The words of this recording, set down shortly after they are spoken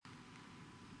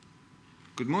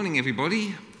Good morning,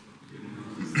 everybody.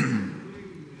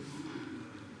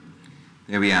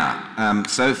 There we are.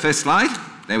 So first slide.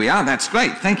 There we are. That's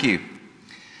great. Thank you.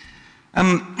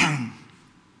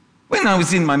 When I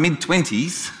was in my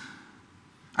mid-20s,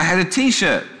 I had a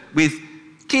T-shirt with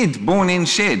 "Kid born in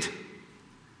shed"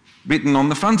 written on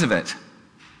the front of it.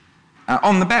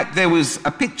 On the back, there was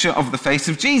a picture of the face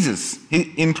of Jesus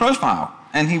in profile,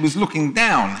 and he was looking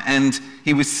down, and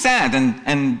he was sad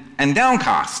and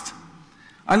downcast.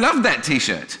 I loved that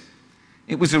T-shirt.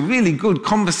 It was a really good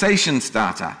conversation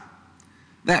starter.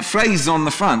 That phrase on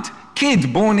the front,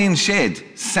 "Kid born in shed,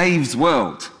 saves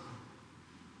world."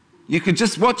 You could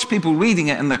just watch people reading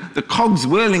it and the cogs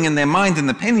whirling in their mind and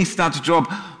the pennies start to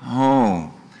drop.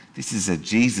 Oh, this is a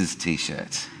Jesus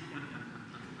T-shirt.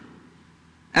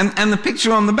 And the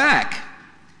picture on the back,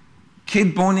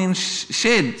 "Kid born in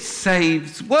shed,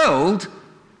 saves world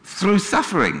through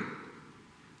suffering."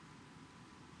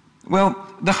 Well,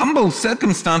 the humble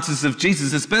circumstances of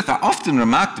Jesus' birth are often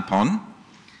remarked upon.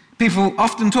 People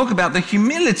often talk about the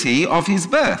humility of his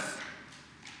birth.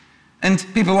 And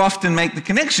people often make the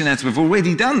connection, as we've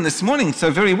already done this morning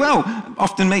so very well,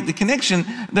 often make the connection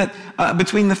that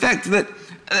between the fact that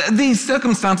these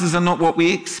circumstances are not what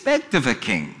we expect of a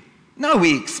king. No,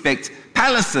 we expect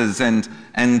palaces and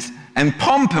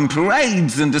pomp and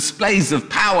parades and displays of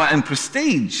power and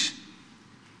prestige.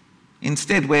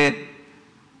 Instead, we're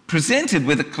presented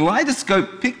with a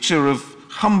kaleidoscope picture of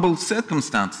humble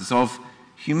circumstances, of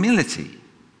humility.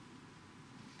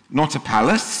 Not a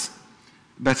palace,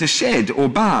 but a shed or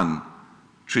barn,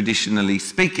 traditionally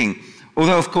speaking.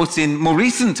 Although, of course, in more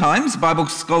recent times, Bible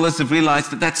scholars have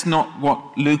realized that that's not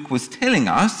what Luke was telling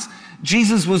us.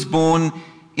 Jesus was born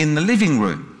in the living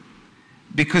room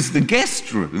because the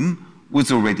guest room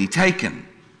was already taken.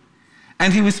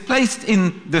 And he was placed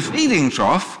in the feeding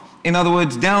trough, in other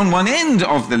words, down one end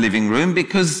of the living room,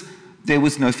 because there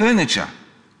was no furniture.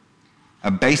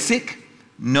 A basic,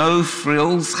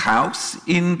 no-frills house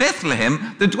in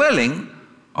Bethlehem, the dwelling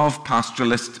of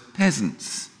pastoralist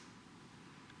peasants.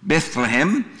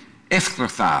 Bethlehem,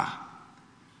 Ephrathah,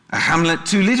 a hamlet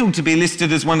too little to be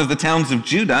listed as one of the towns of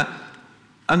Judah,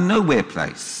 a nowhere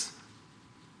place.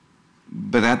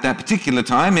 But at that particular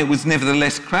time, it was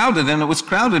nevertheless crowded, and it was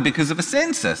crowded because of a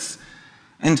census.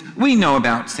 And we know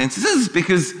about censuses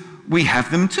because we have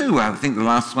them too. I think the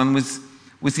last one was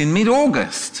in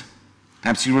mid-August.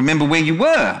 Perhaps you remember where you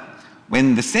were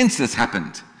when the census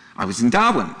happened. I was in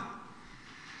Darwin.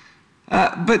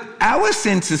 But our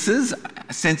censuses,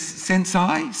 I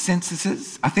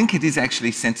think it is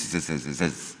actually censuses.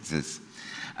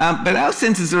 But our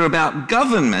censuses are about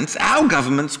governments, our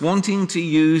governments wanting to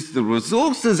use the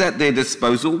resources at their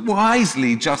disposal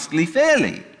wisely, justly,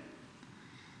 fairly.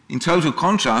 In total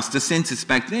contrast to census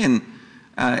back then,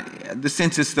 the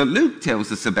census that Luke tells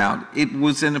us about, it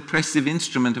was an oppressive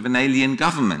instrument of an alien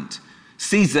government.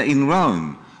 Caesar in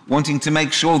Rome, wanting to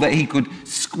make sure that he could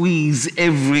squeeze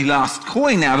every last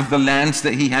coin out of the lands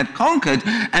that he had conquered,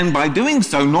 and by doing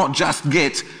so not just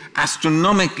get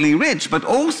astronomically rich, but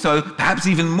also, perhaps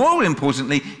even more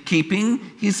importantly, keeping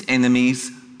his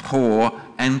enemies poor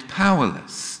and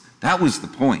powerless. That was the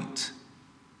point.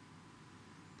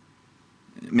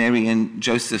 Mary and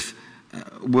Joseph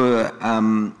were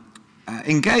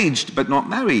engaged but not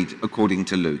married, according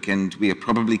to Luke, and we are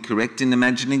probably correct in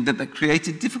imagining that that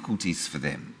created difficulties for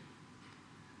them.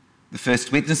 The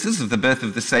first witnesses of the birth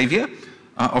of the Saviour,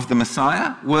 of the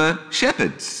Messiah, were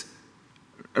shepherds,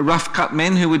 rough-cut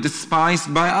men who were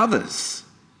despised by others.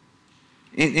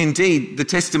 Indeed, the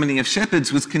testimony of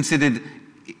shepherds was considered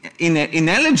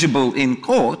ineligible in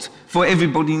court, for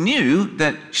everybody knew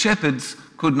that shepherds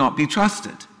could not be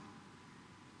trusted.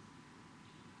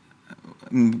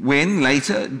 When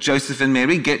later Joseph and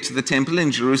Mary get to the temple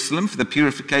in Jerusalem for the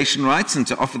purification rites and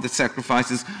to offer the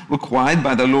sacrifices required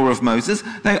by the law of Moses,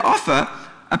 they offer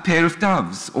a pair of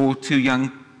doves or 2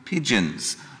 young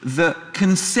pigeons, the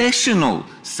concessional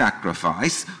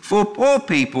sacrifice for poor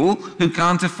people who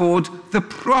can't afford the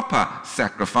proper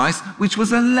sacrifice, which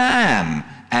was a lamb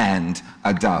and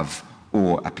a dove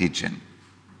or a pigeon.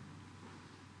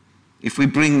 If we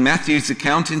bring Matthew's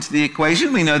account into the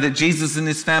equation, we know that Jesus and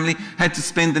his family had to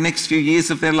spend the next few years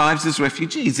of their lives as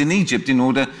refugees in Egypt in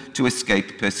order to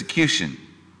escape persecution.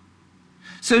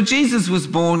 So Jesus was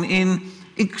born in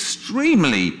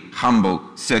extremely humble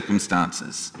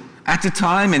circumstances, at a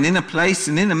time and in a place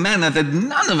and in a manner that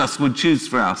none of us would choose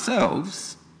for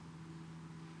ourselves.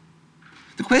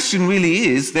 The question really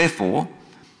is, therefore,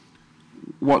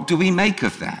 what do we make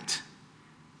of that?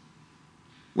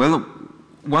 Well,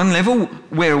 one level,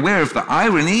 we're aware of the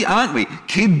irony, aren't we?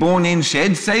 Kid born in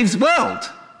shed saves world.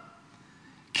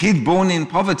 kid born in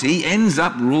poverty ends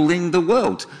up ruling the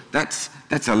world. That's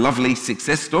a lovely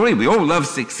success story. We all love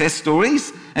success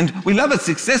stories, and we love a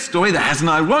success story that has an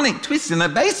ironic twist and are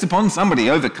based upon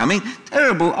somebody overcoming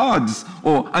terrible odds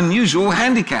or unusual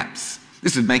handicaps.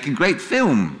 This would make a great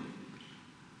film.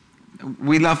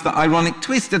 We love the ironic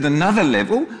twist. At another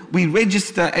level, we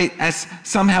register it as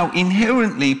somehow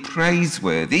inherently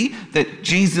praiseworthy that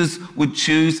Jesus would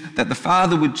choose, that the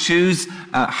Father would choose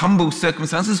humble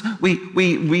circumstances.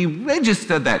 We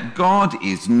register that God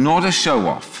is not a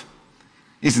show-off.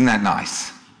 Isn't that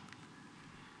nice?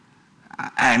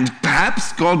 And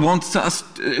perhaps God wants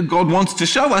to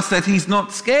show us that he's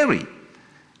not scary.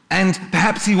 And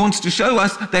perhaps he wants to show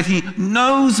us that he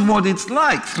knows what it's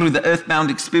like through the earthbound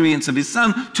experience of his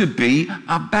son to be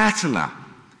a battler.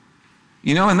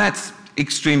 And that's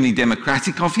extremely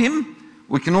democratic of him.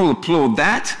 We can all applaud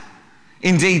that.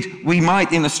 Indeed, we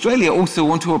might in Australia also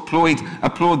want to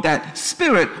applaud that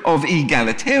spirit of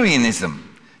egalitarianism.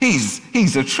 He's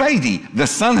a tradie, the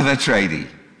son of a tradie.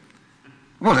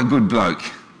 What a good bloke.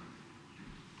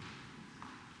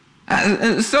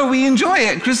 So we enjoy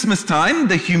at Christmas time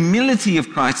the humility of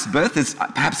Christ's birth as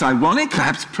perhaps ironic,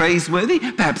 perhaps praiseworthy,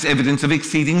 perhaps evidence of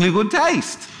exceedingly good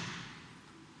taste.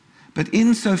 But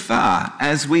insofar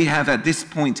as we have at this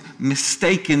point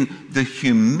mistaken the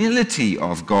humility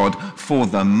of God for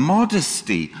the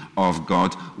modesty of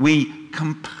God, we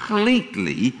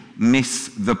completely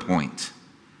miss the point.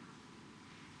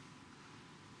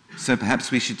 So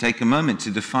perhaps we should take a moment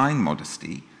to define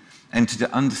modesty and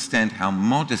to understand how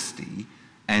modesty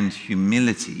and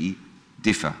humility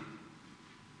differ.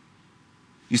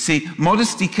 You see,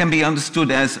 modesty can be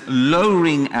understood as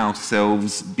lowering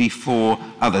ourselves before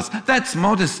others. That's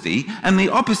modesty, and the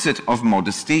opposite of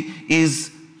modesty is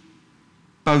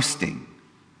boasting.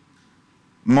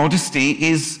 Modesty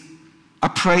is a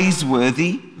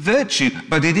praiseworthy virtue,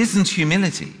 but it isn't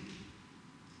humility.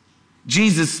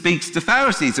 Jesus speaks to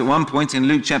Pharisees at one point in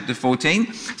Luke chapter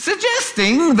 14,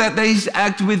 suggesting that they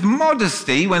act with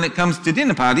modesty when it comes to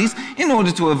dinner parties in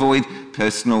order to avoid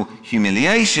personal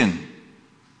humiliation.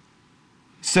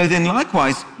 So then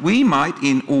likewise, we might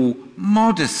in all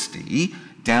modesty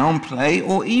downplay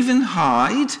or even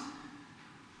hide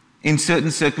in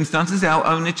certain circumstances our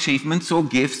own achievements or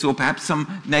gifts or perhaps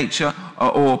some nature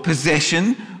or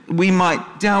possession. We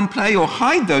might downplay or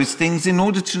hide those things in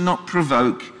order to not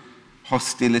provoke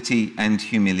hostility and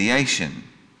humiliation.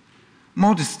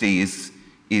 Modesty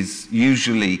is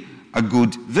usually a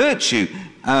good virtue.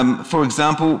 For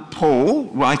example, Paul,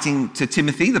 writing to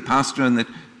Timothy, the pastor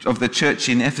of the church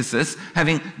in Ephesus,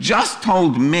 having just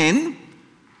told men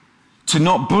to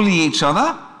not bully each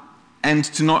other and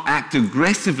to not act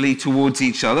aggressively towards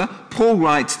each other, Paul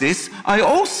writes this: I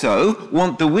also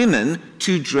want the women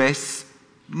to dress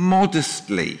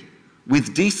modestly,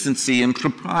 with decency and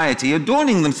propriety,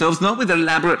 adorning themselves not with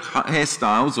elaborate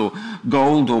hairstyles or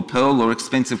gold or pearl or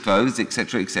expensive clothes,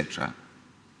 etc., etc.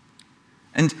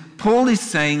 And Paul is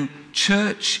saying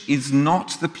church is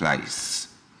not the place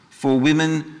for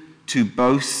women to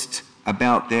boast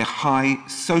about their high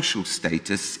social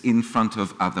status in front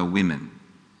of other women.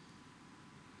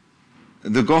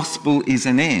 The gospel is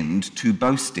an end to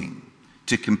boasting,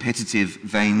 to competitive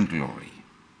vainglory.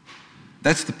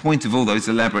 That's the point of all those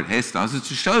elaborate hairstyles, is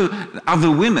to show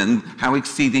other women how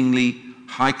exceedingly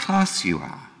high class you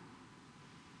are.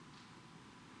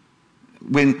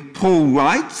 When Paul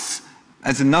writes,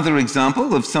 as another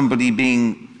example of somebody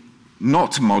being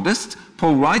not modest,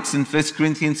 Paul writes in 1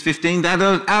 Corinthians 15 that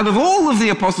out of all of the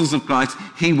apostles of Christ,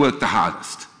 he worked the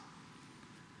hardest.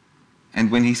 And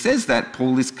when he says that,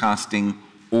 Paul is casting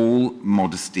all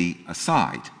modesty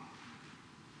aside.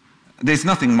 There's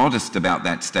nothing modest about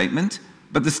that statement,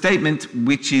 but the statement,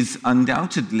 which is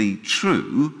undoubtedly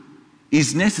true,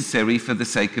 is necessary for the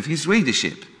sake of his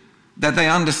readership, that they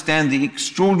understand the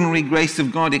extraordinary grace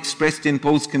of God expressed in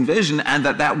Paul's conversion and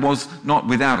that was not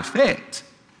without effect.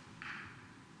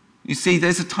 You see,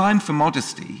 there's a time for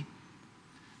modesty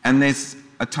and there's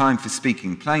a time for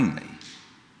speaking plainly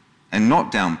and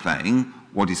not downplaying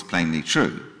what is plainly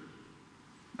true.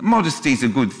 Modesty is a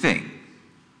good thing.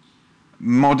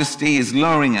 Modesty is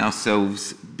lowering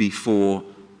ourselves before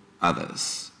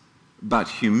others. But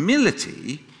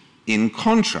humility, in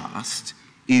contrast,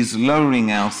 is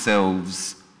lowering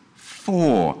ourselves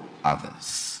for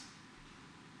others.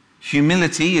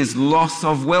 Humility is loss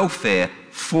of welfare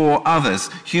for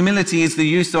others. Humility is the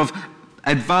use of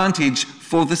advantage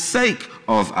for the sake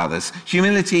of others.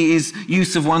 Humility is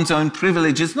use of one's own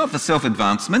privileges, not for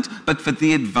self-advancement, but for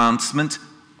the advancement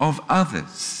of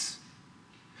others.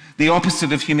 The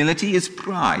opposite of humility is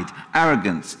pride,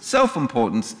 arrogance,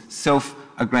 self-importance,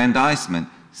 self-aggrandizement.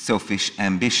 selfish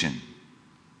ambition.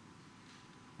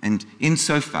 And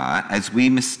insofar as we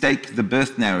mistake the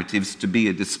birth narratives to be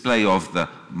a display of the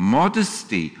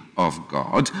modesty of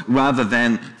God rather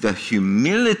than the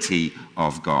humility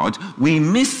of God, we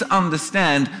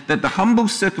misunderstand that the humble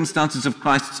circumstances of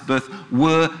Christ's birth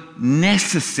were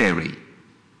necessary.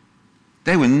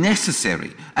 They were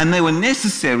necessary, and they were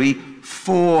necessary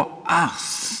for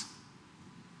us.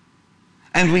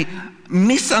 And we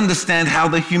misunderstand how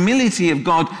the humility of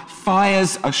God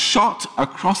fires a shot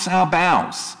across our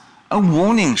bows, a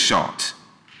warning shot.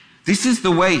 This is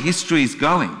the way history is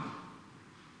going.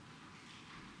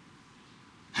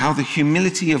 How the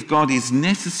humility of God is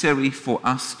necessary for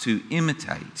us to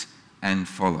imitate and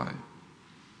follow.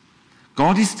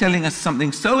 God is telling us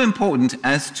something so important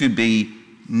as to be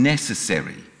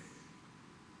necessary.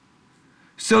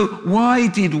 So why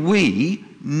did we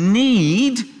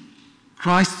need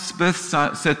Christ's birth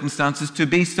circumstances to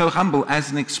be so humble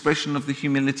as an expression of the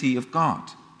humility of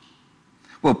God?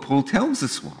 Well, Paul tells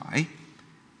us why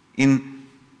in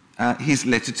his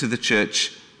letter to the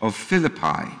church of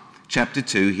Philippi. Chapter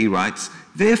 2, he writes,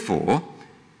 "Therefore,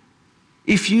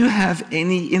 if you have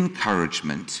any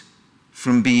encouragement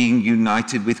from being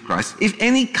united with Christ, if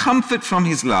any comfort from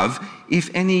his love, if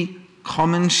any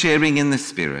common sharing in the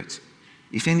Spirit,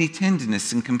 if any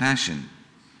tenderness and compassion,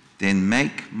 then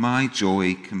make my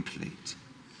joy complete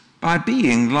by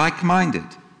being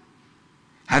like-minded,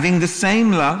 having the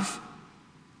same love,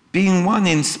 being one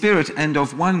in spirit and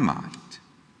of one mind.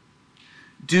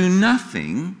 Do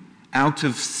nothing out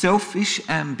of selfish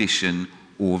ambition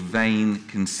or vain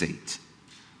conceit,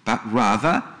 but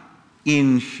rather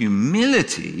in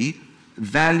humility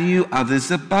value others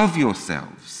above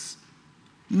yourselves,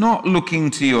 not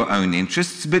looking to your own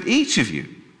interests, but each of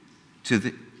you to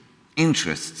the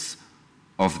interests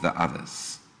of the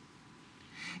others.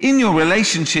 In your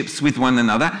relationships with one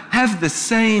another, have the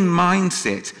same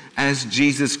mindset as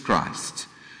Jesus Christ,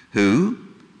 who,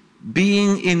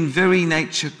 being in very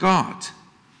nature God,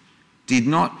 did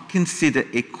not consider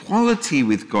equality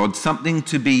with God something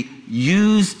to be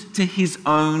used to his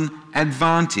own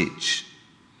advantage.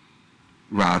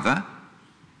 Rather,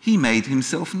 he made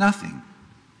himself nothing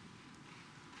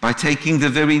by taking the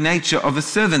very nature of a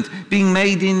servant, being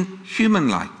made in human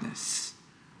likeness,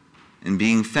 and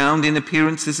being found in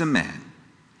appearance as a man,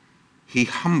 he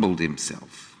humbled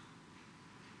himself,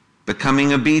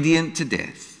 becoming obedient to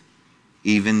death,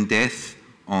 even death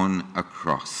on a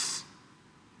cross."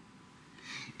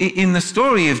 In the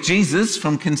story of Jesus,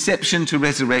 from conception to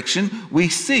resurrection, we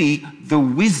see the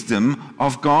wisdom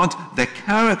of God, the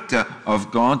character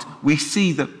of God. We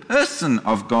see the person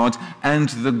of God and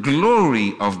the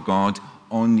glory of God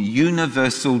on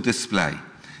universal display.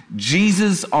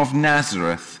 Jesus of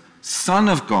Nazareth, Son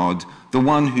of God, the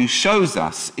one who shows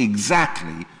us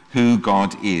exactly who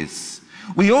God is.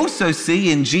 We also see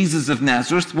in Jesus of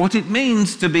Nazareth what it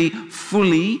means to be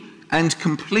fully and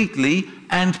completely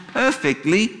and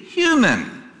perfectly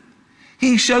human.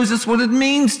 He shows us what it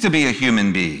means to be a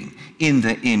human being in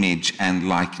the image and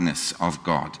likeness of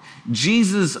God.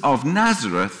 Jesus of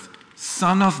Nazareth,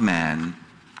 Son of Man,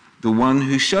 the one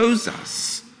who shows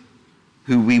us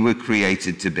who we were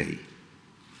created to be.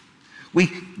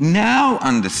 We now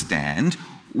understand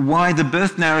why the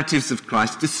birth narratives of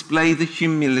Christ display the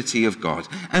humility of God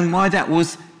and why that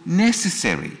was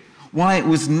necessary. Why it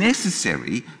was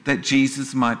necessary that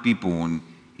Jesus might be born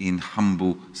in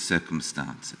humble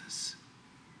circumstances.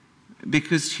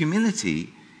 Because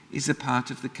humility is a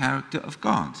part of the character of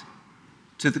God,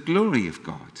 to the glory of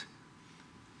God.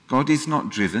 God is not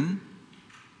driven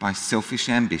by selfish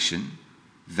ambition,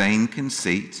 vain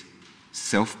conceit,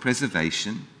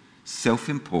 self-preservation,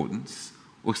 self-importance,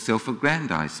 or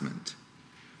self-aggrandizement.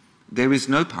 There is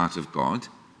no part of God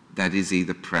that is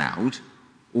either proud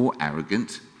or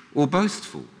arrogant or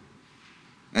boastful,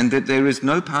 and that there is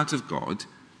no part of God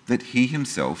that he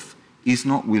himself is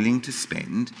not willing to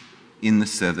spend in the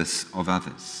service of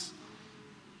others.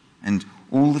 And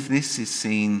all of this is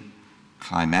seen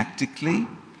climactically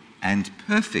and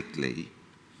perfectly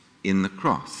in the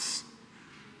cross,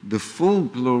 the full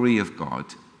glory of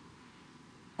God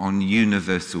on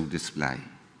universal display.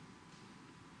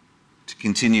 To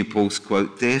continue Paul's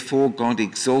quote, "Therefore God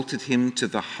exalted him to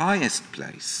the highest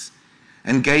place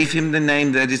and gave him the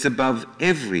name that is above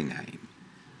every name,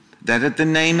 that at the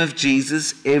name of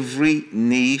Jesus every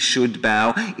knee should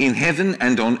bow in heaven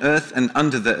and on earth and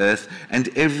under the earth, and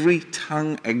every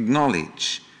tongue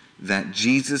acknowledge that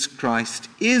Jesus Christ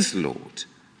is Lord,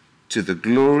 to the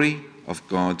glory of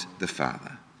God the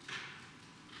Father."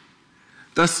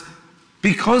 Thus,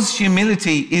 Because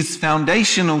humility is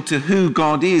foundational to who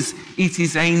God is, it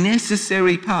is a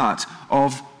necessary part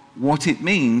of what it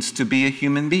means to be a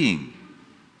human being.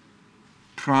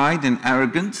 Pride and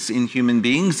arrogance in human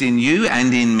beings, in you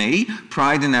and in me,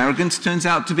 pride and arrogance turns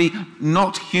out to be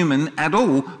not human at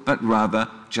all, but rather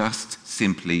just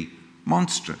simply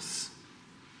monstrous.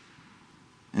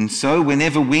 And so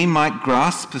whenever we might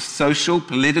grasp a social,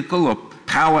 political, or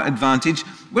power advantage,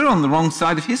 we're on the wrong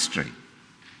side of history.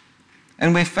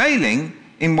 And we're failing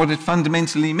in what it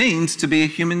fundamentally means to be a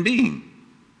human being.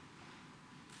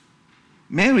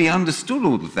 Mary understood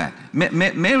all of that.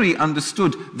 Mary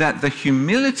understood that the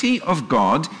humility of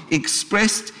God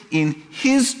expressed in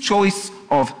his choice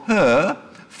of her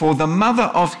for the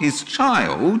mother of his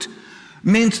child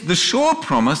meant the sure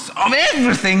promise of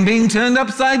everything being turned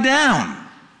upside down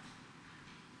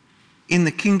in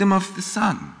the kingdom of the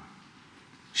Son.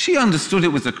 She understood it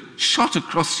was a shot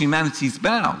across humanity's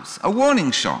bows, a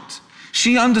warning shot.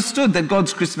 She understood that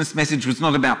God's Christmas message was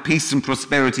not about peace and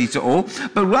prosperity to all,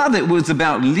 but rather it was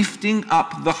about lifting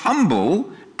up the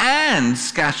humble and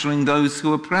scattering those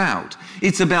who are proud.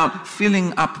 It's about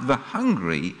filling up the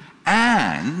hungry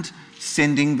and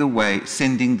sending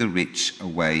the rich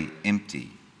away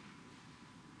empty.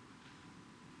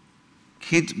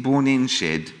 Kid born in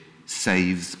shed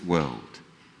saves world.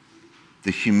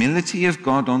 The humility of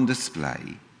God on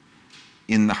display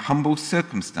in the humble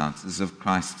circumstances of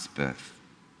Christ's birth.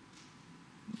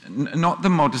 Not the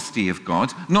modesty of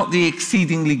God, not the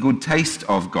exceedingly good taste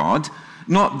of God,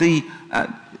 not the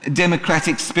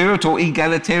democratic spirit or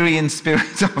egalitarian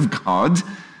spirit of God,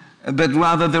 but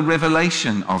rather the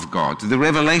revelation of God, the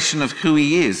revelation of who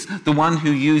he is, the one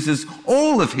who uses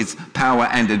all of his power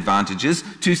and advantages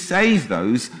to save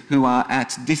those who are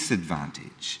at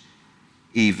disadvantage,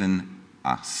 even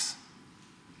us.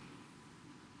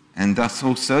 And thus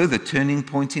also the turning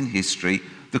point in history,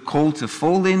 the call to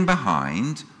fall in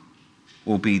behind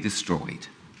or be destroyed.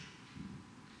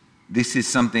 This is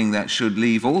something that should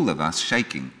leave all of us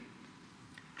shaking,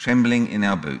 trembling in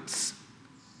our boots,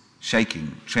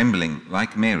 shaking, trembling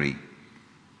like Mary,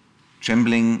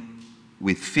 trembling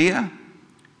with fear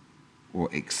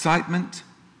or excitement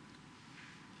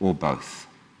or both.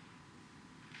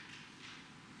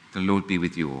 The Lord be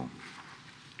with you all.